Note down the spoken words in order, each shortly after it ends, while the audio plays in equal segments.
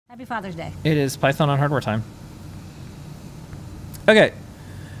Happy Father's Day. It is Python on hardware time. Okay.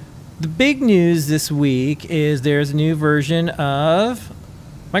 The big news this week is there's a new version of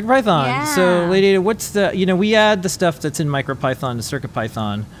MicroPython. Yeah. So, Lady Ada, what's the, we add the stuff that's in MicroPython to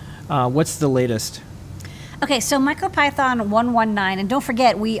CircuitPython. What's the latest? Okay, so MicroPython 1.19, and don't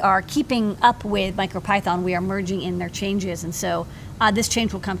forget, we are keeping up with MicroPython. We are merging in their changes, and so this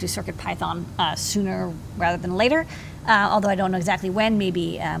change will come to CircuitPython sooner rather than later, although I don't know exactly when,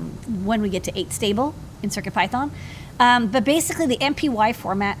 maybe when we get to 8 stable in CircuitPython. But basically, the MPY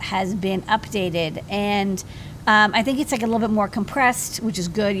format has been updated, and I think it's like a little bit more compressed, which is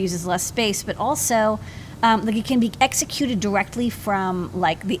good, uses less space, but also like it can be executed directly from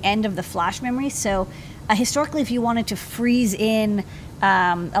like the end of the flash memory. So historically, if you wanted to freeze in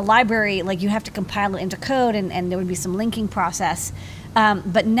a library, like you have to compile it into code, and there would be some linking process.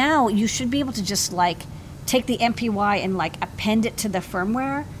 But now you should be able to just like take the MPY and like append it to the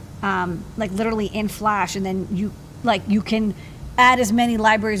firmware, like literally in Flash, and then you can add as many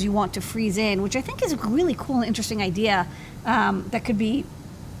libraries you want to freeze in, which I think is a really cool and interesting idea that could be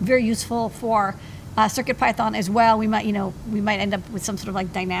very useful for CircuitPython as well. We might end up with some sort of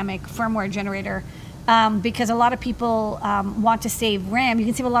like dynamic firmware generator because a lot of people want to save RAM. You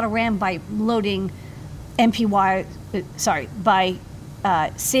can save a lot of RAM by loading MPY, by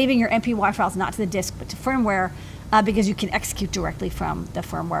saving your MPY files not to the disk but to firmware because you can execute directly from the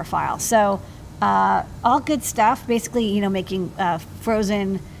firmware file. So all good stuff. Basically, making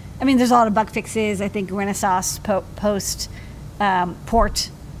frozen. I mean, there's a lot of bug fixes. I think Renesas post port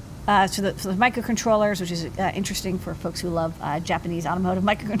to the microcontrollers, which is interesting for folks who love Japanese automotive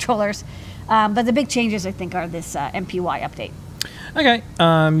microcontrollers. But the big changes, I think, are this MPY update. Okay.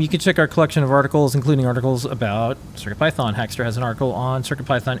 You can check our collection of articles, including articles about CircuitPython. Hackster has an article on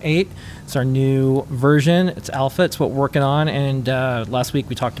CircuitPython 8. It's our new version. It's alpha. It's what we're working on. And last week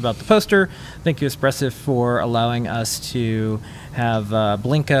we talked about the poster. Thank you, Espressif, for allowing us to have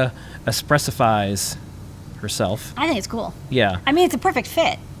Blinka Espressifies herself. I think it's cool. Yeah. I mean, it's a perfect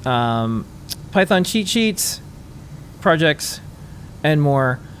fit. Python cheat sheets, projects, and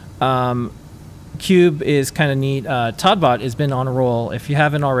more. Cube is kind of neat. ToddBot has been on a roll. If you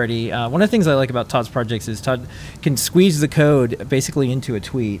haven't already, one of the things I like about Todd's projects is Todd can squeeze the code basically into a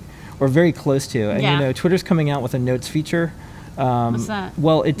tweet, or very close to. And yeah. Twitter's coming out with a notes feature. What's that?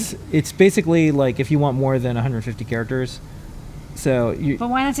 Well, it's basically like if you want more than 150 characters. So but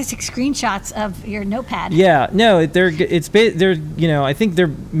why not just take screenshots of your notepad? Yeah, no, I think they're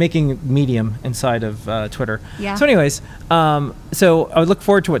making Medium inside of Twitter. Yeah. So anyways, so I would look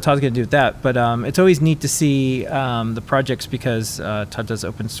forward to what Todd's going to do with that. But it's always neat to see the projects because Todd does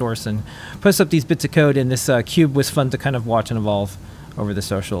open source and posts up these bits of code. And this Cube was fun to kind of watch and evolve over the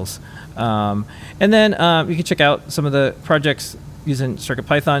socials. And then you can check out some of the projects using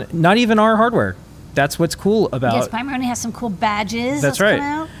CircuitPython. Not even our hardware. That's what's cool about. Yes, Pymaroni has some cool badges. That's right.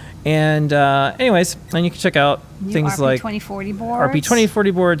 Out. And anyways, and you can check out things like RP2040 boards.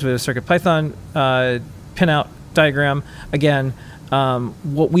 RP2040 boards with a CircuitPython pinout diagram. Again,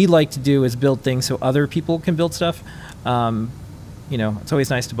 what we like to do is build things so other people can build stuff. It's always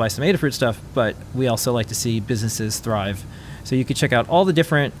nice to buy some Adafruit stuff, but we also like to see businesses thrive. So you can check out all the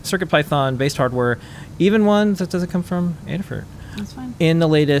different CircuitPython-based hardware, even ones that doesn't come from Adafruit. That's fine. In the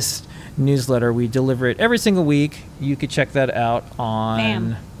latest newsletter, we deliver it every single week. You could check that out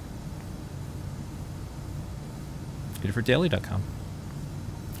on adafruitdaily.com.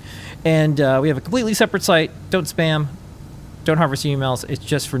 And we have a completely separate site. Don't spam. Don't harvest emails. It's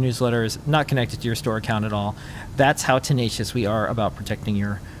just for newsletters, not connected to your store account at all. That's how tenacious we are about protecting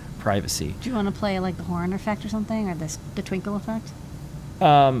your privacy. Do you want to play like the horn effect or something, or the twinkle effect?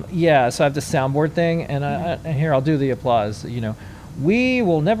 Yeah, so I have the soundboard thing, and and here I'll do the applause. We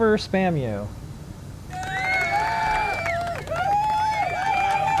will never spam you.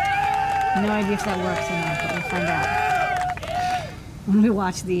 No idea if that works or not, but we'll find out when we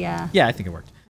watch the... Yeah, I think it worked.